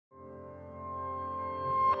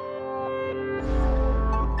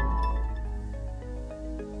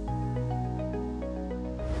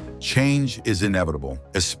Change is inevitable,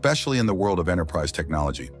 especially in the world of enterprise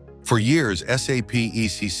technology. For years, SAP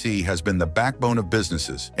ECC has been the backbone of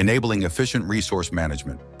businesses, enabling efficient resource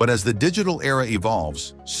management. But as the digital era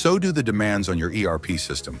evolves, so do the demands on your ERP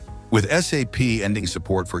system. With SAP ending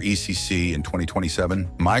support for ECC in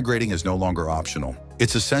 2027, migrating is no longer optional.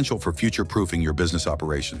 It's essential for future-proofing your business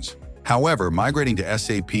operations. However, migrating to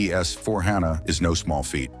SAP S/4HANA is no small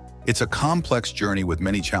feat. It's a complex journey with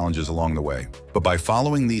many challenges along the way. But by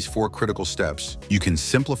following these 4 critical steps, you can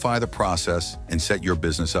simplify the process and set your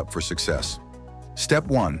business up for success. Step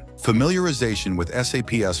 1. Familiarization with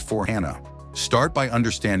SAP S/4HANA. Start by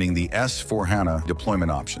understanding the S/4HANA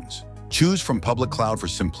deployment options. Choose from public cloud for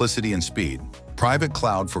simplicity and speed, private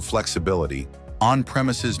cloud for flexibility,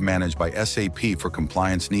 on-premises managed by SAP for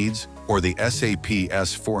compliance needs, or the SAP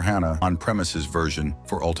S/4HANA on-premises version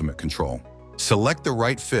for ultimate control. Select the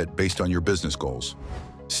right fit based on your business goals.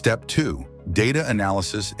 Step 2. Data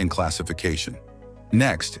analysis and classification.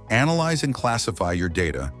 Next, analyze and classify your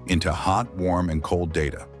data into hot, warm, and cold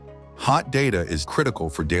data. Hot data is critical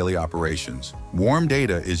for daily operations. Warm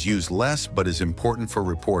data is used less but is important for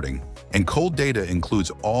reporting. And cold data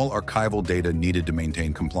includes all archival data needed to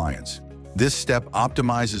maintain compliance. This step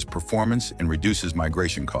optimizes performance and reduces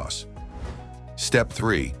migration costs. Step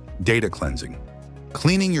 3. Data cleansing.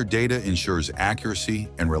 Cleaning your data ensures accuracy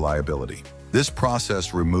and reliability. This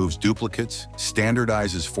process removes duplicates,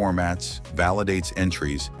 standardizes formats, validates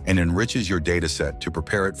entries, and enriches your dataset to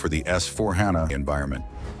prepare it for the S/4HANA environment.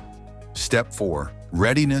 Step 4.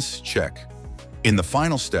 Readiness Check. In the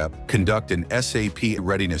final step, conduct an SAP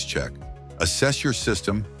Readiness Check. Assess your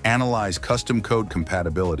system, analyze custom code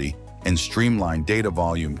compatibility, and streamline data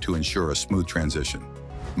volume to ensure a smooth transition.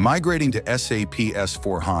 Migrating to SAP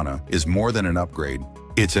S/4HANA is more than an upgrade.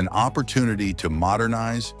 It's an opportunity to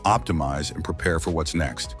modernize, optimize, and prepare for what's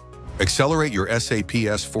next. Accelerate your SAP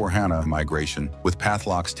S/4HANA migration with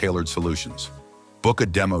Pathlock's tailored solutions. Book a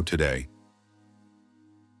demo today